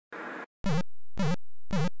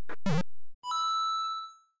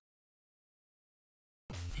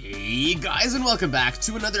Hey guys, and welcome back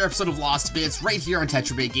to another episode of Lost Bits right here on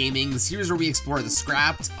TetraBitGaming, the series where we explore the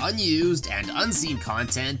scrapped, unused, and unseen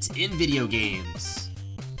content in video games.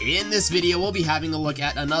 In this video, we'll be having a look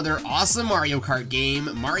at another awesome Mario Kart game,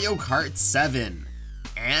 Mario Kart 7.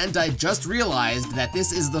 And I just realized that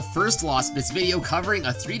this is the first Lost Bits video covering a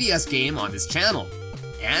 3DS game on this channel.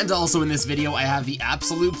 And also in this video, I have the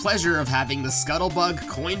absolute pleasure of having the Scuttlebug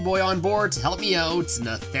Coin Boy on board to help me out,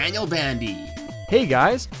 Nathaniel Bandy. Hey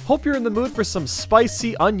guys, hope you're in the mood for some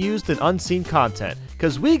spicy, unused, and unseen content,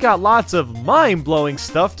 cause we got lots of mind-blowing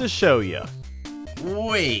stuff to show you.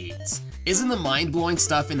 Wait, isn't the mind-blowing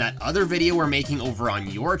stuff in that other video we're making over on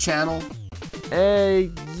your channel?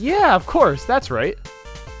 Yeah, of course, that's right.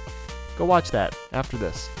 Go watch that after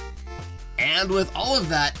this. And with all of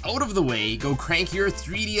that out of the way, go crank your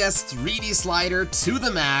 3DS 3D slider to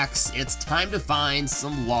the max. It's time to find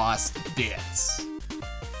some lost bits.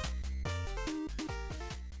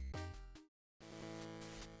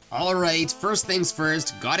 Alright, first things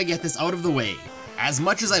first, gotta get this out of the way. As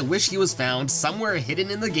much as I wish he was found somewhere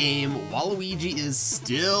hidden in the game, Waluigi is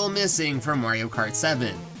still missing from Mario Kart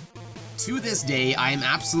 7. To this day, I am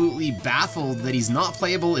absolutely baffled that he's not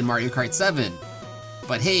playable in Mario Kart 7.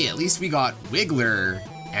 But hey, at least we got Wiggler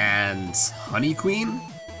and Honey Queen?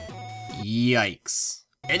 Yikes.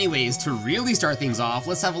 Anyways, to really start things off,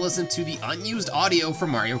 let's have a listen to the unused audio from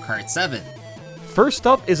Mario Kart 7. First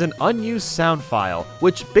up is an unused sound file,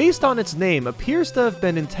 which based on its name appears to have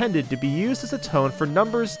been intended to be used as a tone for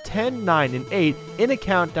numbers 10, 9, and 8 in a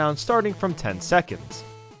countdown starting from 10 seconds.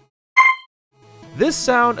 This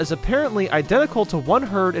sound is apparently identical to one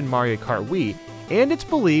heard in Mario Kart Wii, and it's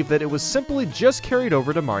believed that it was simply just carried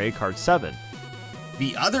over to Mario Kart 7.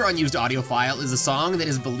 The other unused audio file is a song that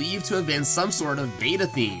is believed to have been some sort of beta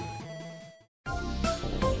theme.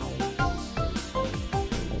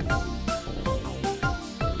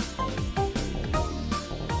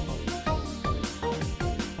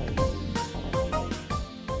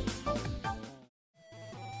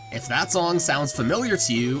 If that song sounds familiar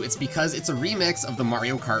to you, it's because it's a remix of the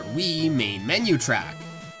Mario Kart Wii main menu track.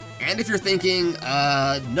 And if you're thinking,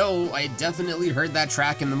 no, I definitely heard that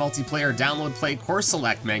track in the multiplayer download play course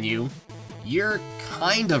select menu, you're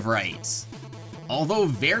kind of right. Although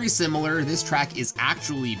very similar, this track is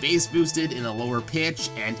actually bass boosted in a lower pitch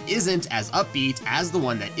and isn't as upbeat as the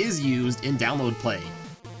one that is used in download play.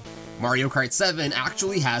 Mario Kart 7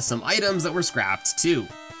 actually has some items that were scrapped too.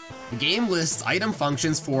 The game lists item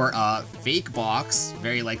functions for a fake box,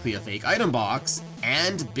 very likely a fake item box,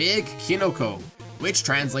 and Big Kinoko, which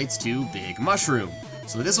translates to Big Mushroom.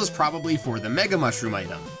 So this was probably for the Mega Mushroom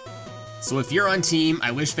item. So if you're on team,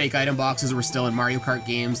 I wish fake item boxes were still in Mario Kart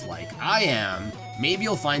games like I am, maybe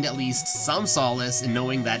you'll find at least some solace in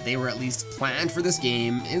knowing that they were at least planned for this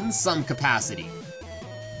game in some capacity.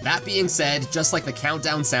 That being said, just like the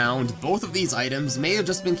countdown sound, both of these items may have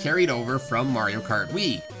just been carried over from Mario Kart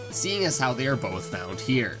Wii, seeing as how they are both found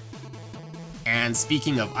here. And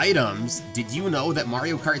speaking of items, did you know that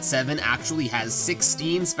Mario Kart 7 actually has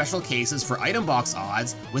 16 special cases for item box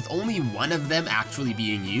odds, with only one of them actually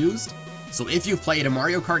being used? So if you've played a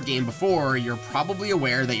Mario Kart game before, you're probably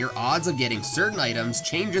aware that your odds of getting certain items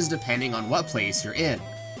changes depending on what place you're in.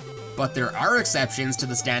 But there are exceptions to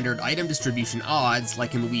the standard item distribution odds,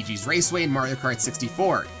 like in Luigi's Raceway and Mario Kart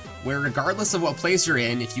 64, where regardless of what place you're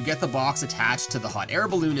in, if you get the box attached to the hot air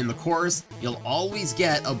balloon in the course, you'll always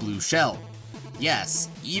get a blue shell. Yes,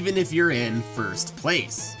 even if you're in first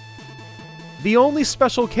place. The only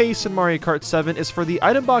special case in Mario Kart 7 is for the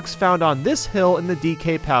item box found on this hill in the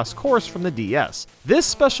DK Pass course from the DS. This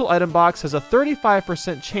special item box has a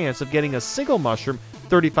 35% chance of getting a single mushroom,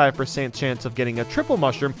 35% chance of getting a triple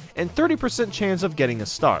mushroom, and 30% chance of getting a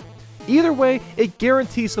star. Either way, it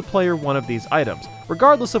guarantees the player one of these items,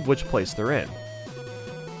 regardless of which place they're in.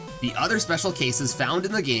 The other special cases found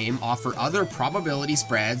in the game offer other probability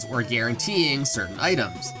spreads or guaranteeing certain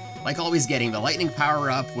items, like always getting the lightning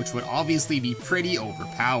power-up, which would obviously be pretty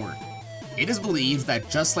overpowered. It is believed that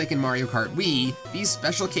just like in Mario Kart Wii, these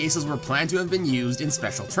special cases were planned to have been used in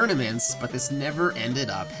special tournaments, but this never ended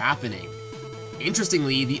up happening.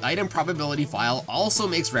 Interestingly, the item probability file also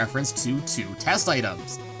makes reference to two test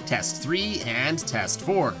items, Test 3 and Test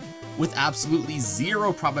 4, with absolutely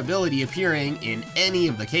zero probability appearing in any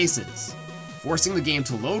of the cases. Forcing the game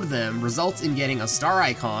to load them results in getting a star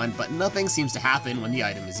icon, but nothing seems to happen when the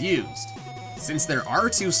item is used. Since there are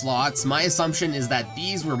two slots, my assumption is that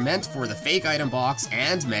these were meant for the fake item box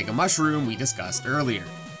and Mega Mushroom we discussed earlier.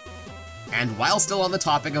 And while still on the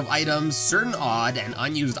topic of items, certain odd and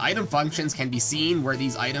unused item functions can be seen where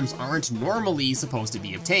these items aren't normally supposed to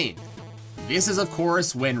be obtained. This is of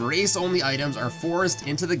course when race-only items are forced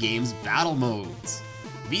into the game's battle modes.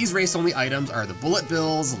 These race-only items are the bullet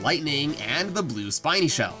bills, lightning, and the blue spiny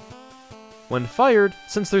shell. When fired,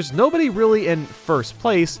 since there's nobody really in first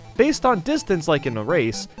place, based on distance like in a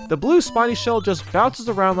race, the blue spiny shell just bounces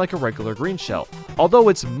around like a regular green shell, although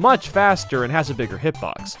it's much faster and has a bigger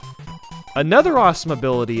hitbox. Another awesome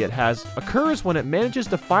ability it has occurs when it manages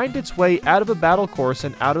to find its way out of a battle course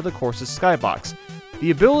and out of the course's skybox. The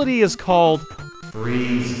ability is called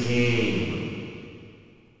Freeze Game.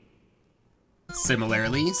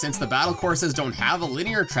 Similarly, since the battle courses don't have a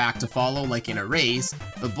linear track to follow like in a race,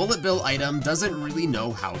 the bullet bill item doesn't really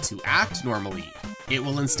know how to act normally. It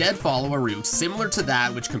will instead follow a route similar to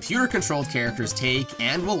that which computer-controlled characters take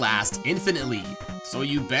and will last infinitely, so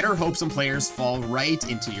you better hope some players fall right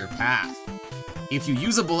into your path. If you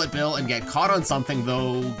use a bullet bill and get caught on something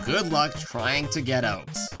though, good luck trying to get out.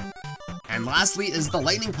 And lastly is the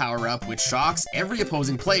lightning power-up, which shocks every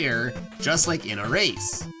opposing player, just like in a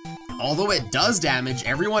race. Although it does damage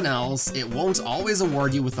everyone else, it won't always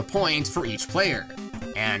award you with a point for each player.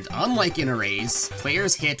 And unlike in a race,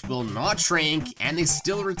 players' hit will not shrink and they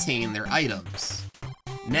still retain their items.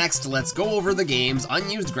 Next, let's go over the game's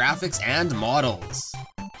unused graphics and models.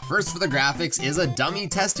 First for the graphics is a dummy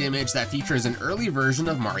test image that features an early version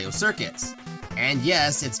of Mario Circuit. And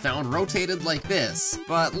yes, it's found rotated like this,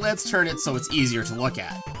 but let's turn it so it's easier to look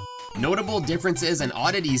at. Notable differences and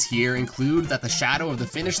oddities here include that the shadow of the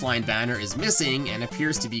finish line banner is missing and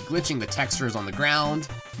appears to be glitching the textures on the ground,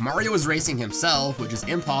 Mario is racing himself, which is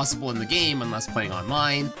impossible in the game unless playing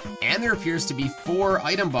online, and there appears to be 4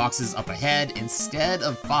 item boxes up ahead instead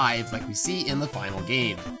of 5 like we see in the final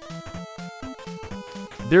game.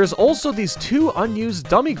 There's also these 2 unused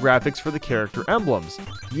dummy graphics for the character emblems.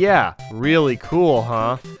 Yeah, really cool,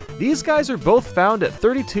 huh? These guys are both found at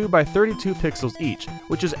 32 by 32 pixels each,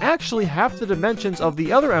 which is actually half the dimensions of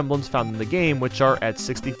the other emblems found in the game, which are at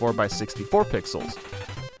 64 by 64 pixels.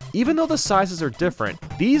 Even though the sizes are different,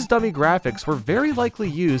 these dummy graphics were very likely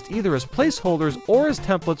used either as placeholders or as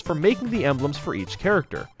templates for making the emblems for each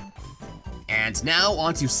character. And now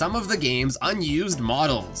onto some of the game's unused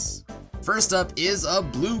models. First up is a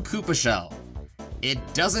blue Koopa shell. It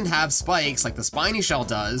doesn't have spikes like the spiny shell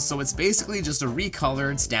does, so it's basically just a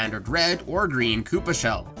recolored standard red or green Koopa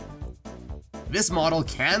shell. This model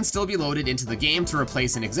can still be loaded into the game to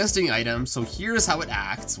replace an existing item, so here's how it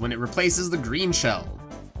acts when it replaces the green shell.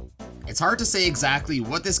 It's hard to say exactly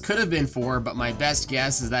what this could have been for, but my best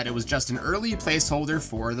guess is that it was just an early placeholder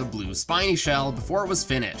for the blue spiny shell before it was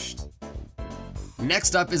finished.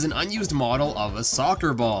 Next up is an unused model of a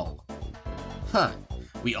soccer ball. Huh.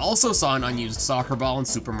 We also saw an unused soccer ball in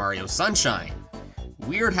Super Mario Sunshine.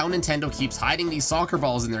 Weird how Nintendo keeps hiding these soccer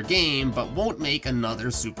balls in their game, but won't make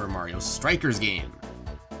another Super Mario Strikers game.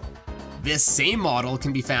 This same model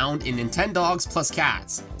can be found in Nintendogs Plus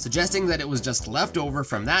Cats, suggesting that it was just left over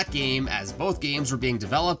from that game as both games were being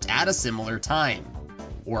developed at a similar time.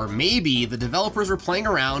 Or maybe the developers were playing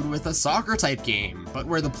around with a soccer type game, but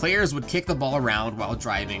where the players would kick the ball around while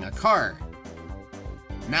driving a car.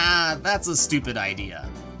 Nah, that's a stupid idea.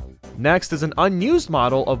 Next is an unused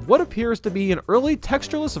model of what appears to be an early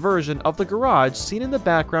textureless version of the garage seen in the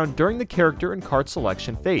background during the character and cart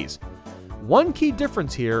selection phase. One key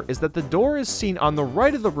difference here is that the door is seen on the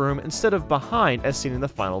right of the room instead of behind as seen in the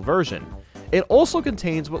final version. It also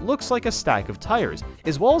contains what looks like a stack of tires,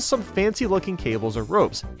 as well as some fancy looking cables or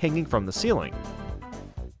ropes hanging from the ceiling.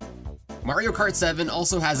 Mario Kart 7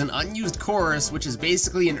 also has an unused chorus, which is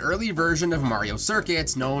basically an early version of Mario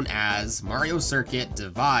Circuit known as Mario Circuit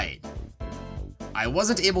Divide. I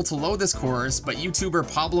wasn't able to load this chorus, but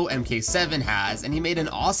YouTuber Pablo MK7 has, and he made an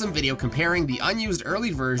awesome video comparing the unused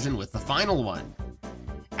early version with the final one.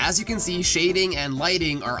 As you can see, shading and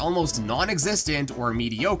lighting are almost non-existent or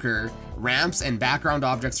mediocre, ramps and background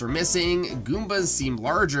objects are missing, Goombas seem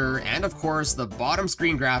larger, and of course the bottom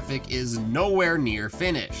screen graphic is nowhere near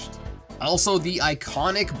finished. Also, the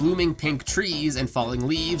iconic blooming pink trees and falling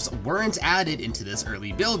leaves weren't added into this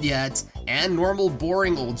early build yet, and normal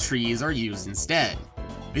boring old trees are used instead.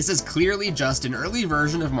 This is clearly just an early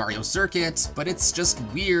version of Mario Circuit, but it's just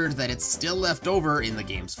weird that it's still left over in the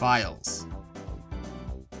game's files.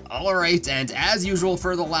 Alright, and as usual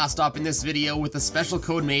for the last stop in this video with a special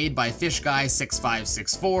code made by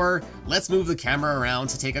FishGuy6564, let's move the camera around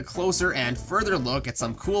to take a closer and further look at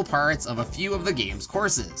some cool parts of a few of the game's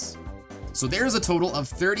courses. So there's a total of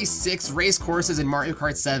 36 race courses in Mario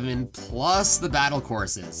Kart 7 plus the battle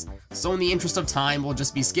courses. So in the interest of time, we'll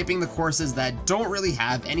just be skipping the courses that don't really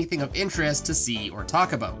have anything of interest to see or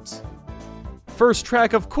talk about. First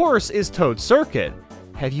track, of course, is Toad Circuit.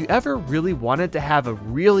 Have you ever really wanted to have a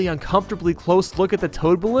really uncomfortably close look at the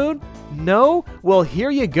Toad balloon? No? Well,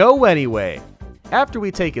 here you go anyway. After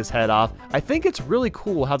we take his head off, I think it's really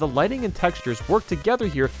cool how the lighting and textures work together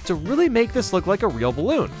here to really make this look like a real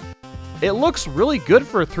balloon. It looks really good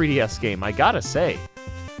for a 3DS game, I gotta say.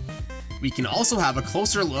 We can also have a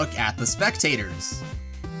closer look at the spectators.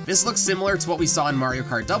 This looks similar to what we saw in Mario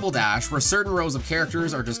Kart Double Dash, where certain rows of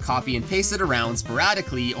characters are just copy and pasted around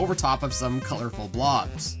sporadically over top of some colorful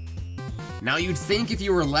blobs. Now you'd think if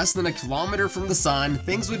you were less than a kilometer from the sun,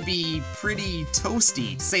 things would be pretty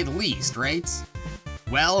toasty, to say the least, right?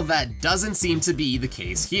 Well, that doesn't seem to be the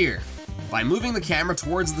case here. By moving the camera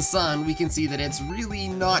towards the sun, we can see that it's really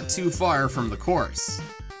not too far from the course.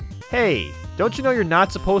 Hey, don't you know you're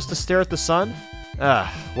not supposed to stare at the sun?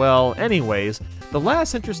 Well, anyways, the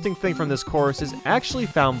last interesting thing from this course is actually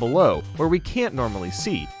found below, where we can't normally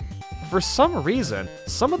see. For some reason,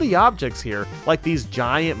 some of the objects here, like these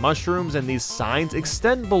giant mushrooms and these signs,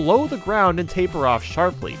 extend below the ground and taper off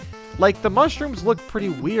sharply. Like, the mushrooms look pretty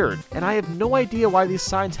weird, and I have no idea why these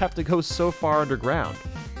signs have to go so far underground.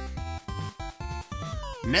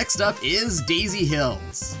 Next up is Daisy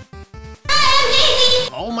Hills.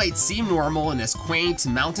 All might seem normal in this quaint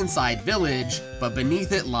mountainside village, but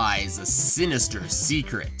beneath it lies a sinister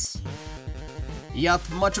secret. Yup,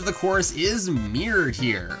 much of the course is mirrored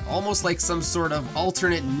here, almost like some sort of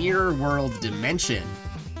alternate mirror world dimension.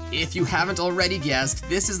 If you haven't already guessed,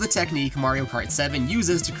 this is the technique Mario Kart 7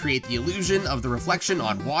 uses to create the illusion of the reflection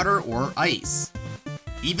on water or ice.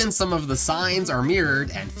 Even some of the signs are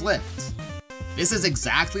mirrored and flipped. This is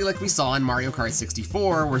exactly like we saw in Mario Kart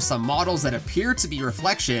 64, where some models that appear to be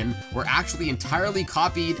reflection were actually entirely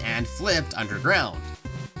copied and flipped underground.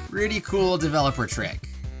 Pretty cool developer trick.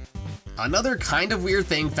 Another kind of weird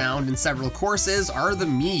thing found in several courses are the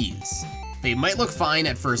Miis. They might look fine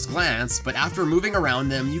at first glance, but after moving around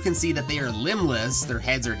them, you can see that they are limbless, their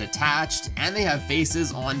heads are detached, and they have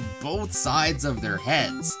faces on both sides of their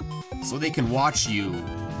heads, so they can watch you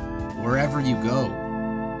wherever you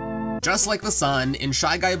go. Just like the sun, in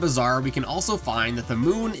Shy Guy Bazaar we can also find that the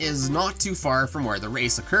moon is not too far from where the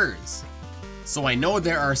race occurs. So I know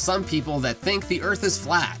there are some people that think the Earth is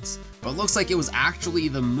flat, but looks like it was actually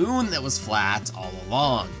the moon that was flat all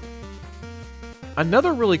along.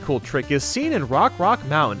 Another really cool trick is seen in Rock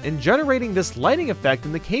Mountain in generating this lighting effect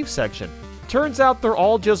in the cave section. Turns out they're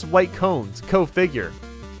all just white cones, go figure.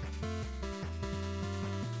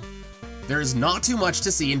 There's not too much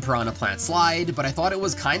to see in Piranha Plant Slide, but I thought it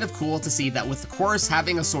was kind of cool to see that with the course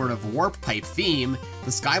having a sort of warp pipe theme,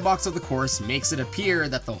 the skybox of the course makes it appear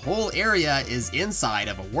that the whole area is inside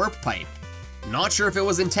of a warp pipe. Not sure if it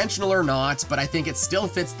was intentional or not, but I think it still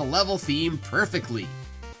fits the level theme perfectly.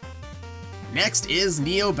 Next is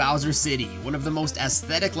Neo Bowser City, one of the most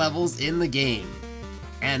aesthetic levels in the game.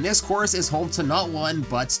 And this course is home to not one,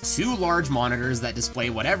 but two large monitors that display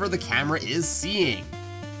whatever the camera is seeing.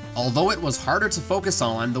 Although it was harder to focus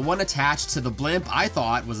on, the one attached to the blimp I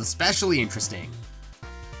thought was especially interesting.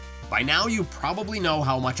 By now you probably know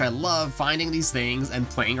how much I love finding these things and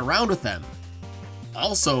playing around with them.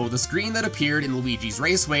 Also, the screen that appeared in Luigi's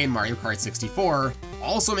Raceway in Mario Kart 64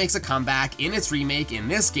 also makes a comeback in its remake in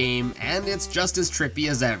this game, and it's just as trippy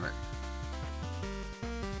as ever.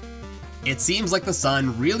 It seems like the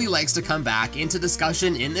sun really likes to come back into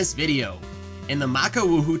discussion in this video. In the Maka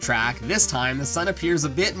Woohoo track, this time the sun appears a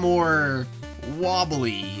bit more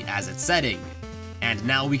wobbly as it's setting. And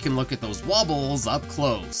now we can look at those wobbles up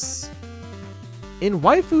close. In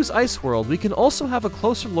Waifu's Ice World, we can also have a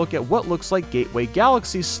closer look at what looks like Gateway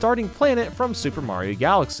Galaxy's starting planet from Super Mario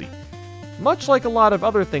Galaxy. Much like a lot of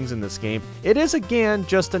other things in this game, it is again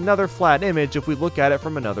just another flat image if we look at it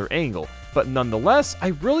from another angle, but nonetheless, I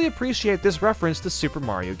really appreciate this reference to Super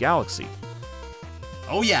Mario Galaxy.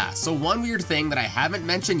 Oh yeah, so one weird thing that I haven't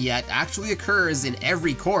mentioned yet actually occurs in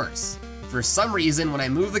every course. For some reason, when I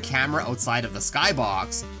move the camera outside of the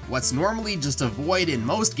skybox, what's normally just a void in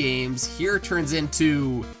most games here turns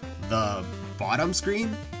into the bottom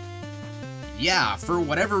screen? Yeah, for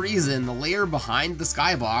whatever reason, the layer behind the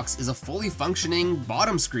skybox is a fully functioning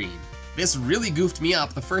bottom screen. This really goofed me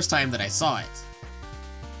up the first time that I saw it.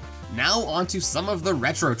 Now onto some of the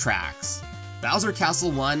retro tracks. Bowser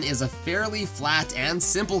Castle 1 is a fairly flat and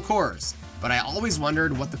simple course, but I always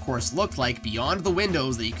wondered what the course looked like beyond the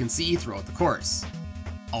windows that you can see throughout the course.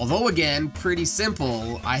 Although again, pretty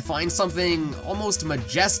simple, I find something almost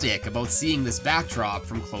majestic about seeing this backdrop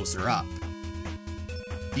from closer up.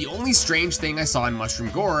 The only strange thing I saw in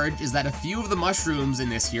Mushroom Gorge is that a few of the mushrooms in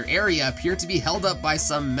this here area appear to be held up by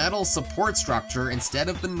some metal support structure instead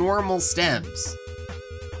of the normal stems.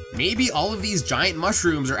 maybe all of these giant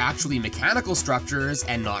mushrooms are actually mechanical structures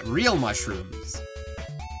and not real mushrooms.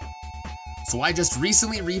 So I just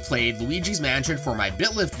recently replayed Luigi's Mansion for my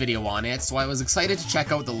BitLift video on it, so I was excited to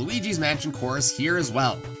check out the Luigi's Mansion course here as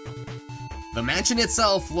well. The mansion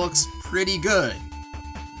itself looks pretty good.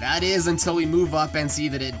 That is until we move up and see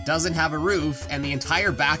that it doesn't have a roof and the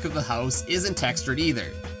entire back of the house isn't textured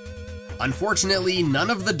either. Unfortunately,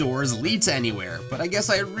 none of the doors lead to anywhere, but I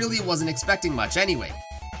guess I really wasn't expecting much anyway.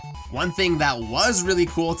 One thing that was really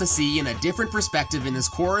cool to see in a different perspective in this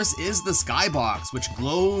course is the skybox, which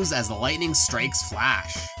glows as the lightning strikes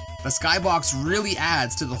flash. The skybox really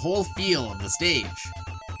adds to the whole feel of the stage.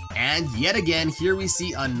 And yet again, here we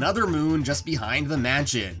see another moon just behind the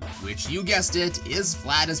mansion, which, you guessed it, is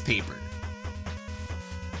flat as paper.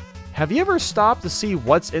 Have you ever stopped to see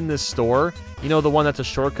what's in this store? You know, the one that's a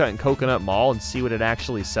shortcut in Coconut Mall, and see what it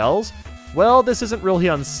actually sells? Well, this isn't really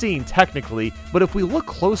unseen technically, but if we look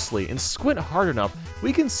closely and squint hard enough,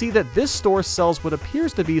 we can see that this store sells what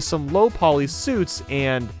appears to be some low-poly suits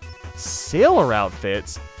and sailor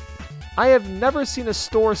outfits. I have never seen a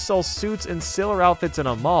store sell suits and sailor outfits in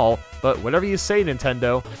a mall, but whatever you say,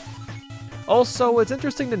 Nintendo. Also, it's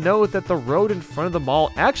interesting to note that the road in front of the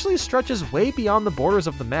mall actually stretches way beyond the borders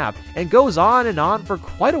of the map and goes on for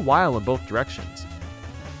quite a while in both directions.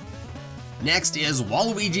 Next is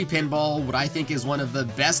Waluigi Pinball, what I think is one of the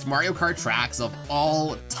best Mario Kart tracks of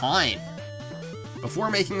all time. Before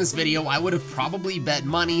making this video, I would have probably bet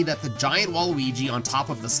money that the giant Waluigi on top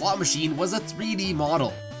of the slot machine was a 3D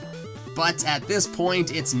model. But at this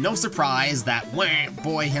point, it's no surprise that Wah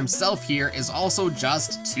Boy himself here is also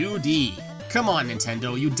just 2D. Come on,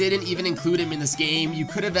 Nintendo, you didn't even include him in this game. You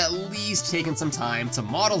could have at least taken some time to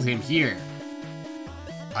model him here.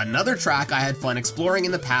 Another track I had fun exploring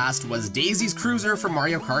in the past was Daisy's Cruiser from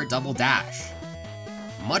Mario Kart Double Dash.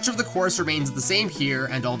 Much of the course remains the same here,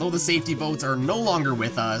 and although the safety boats are no longer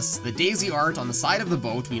with us, the Daisy art on the side of the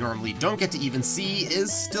boat we normally don't get to even see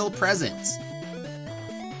is still present.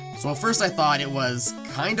 So at first I thought it was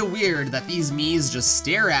kinda weird that these Miis just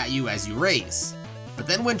stare at you as you race. But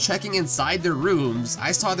then when checking inside their rooms,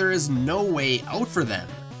 I saw there is no way out for them.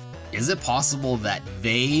 Is it possible that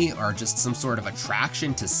they are just some sort of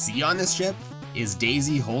attraction to see on this ship? Is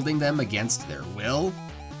Daisy holding them against their will?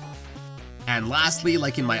 And lastly,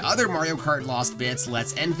 like in my other Mario Kart Lost bits,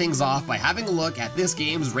 let's end things off by having a look at this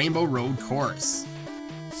game's Rainbow Road course.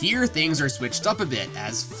 Here things are switched up a bit,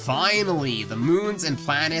 as finally the moons and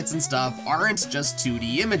planets and stuff aren't just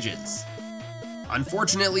 2D images.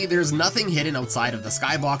 Unfortunately, there's nothing hidden outside of the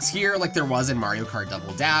skybox here like there was in Mario Kart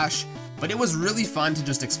Double Dash, but it was really fun to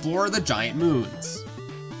just explore the giant moons.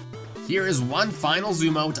 Here is one final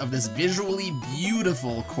zoom out of this visually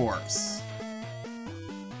beautiful course.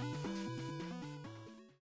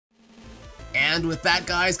 And with that,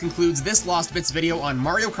 guys, concludes this Lost Bits video on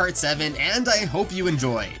Mario Kart 7, and I hope you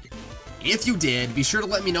enjoyed. If you did, be sure to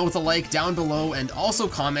let me know with a like down below, and also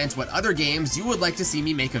comment what other games you would like to see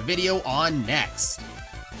me make a video on next.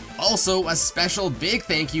 Also, a special big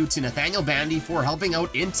thank you to Nathaniel Bandy for helping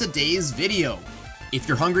out in today's video. If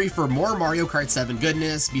you're hungry for more Mario Kart 7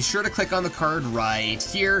 goodness, be sure to click on the card right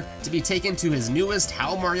here to be taken to his newest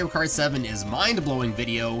How Mario Kart 7 is Mind-Blowing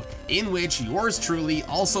video, in which yours truly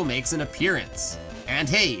also makes an appearance. And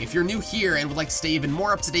hey, if you're new here and would like to stay even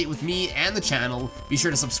more up to date with me and the channel, be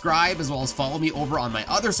sure to subscribe as well as follow me over on my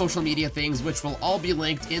other social media things, which will all be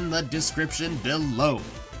linked in the description below.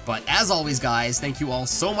 But as always, guys, thank you all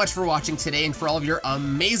so much for watching today and for all of your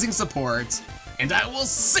amazing support, and I will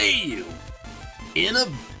see you in a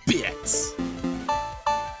bit.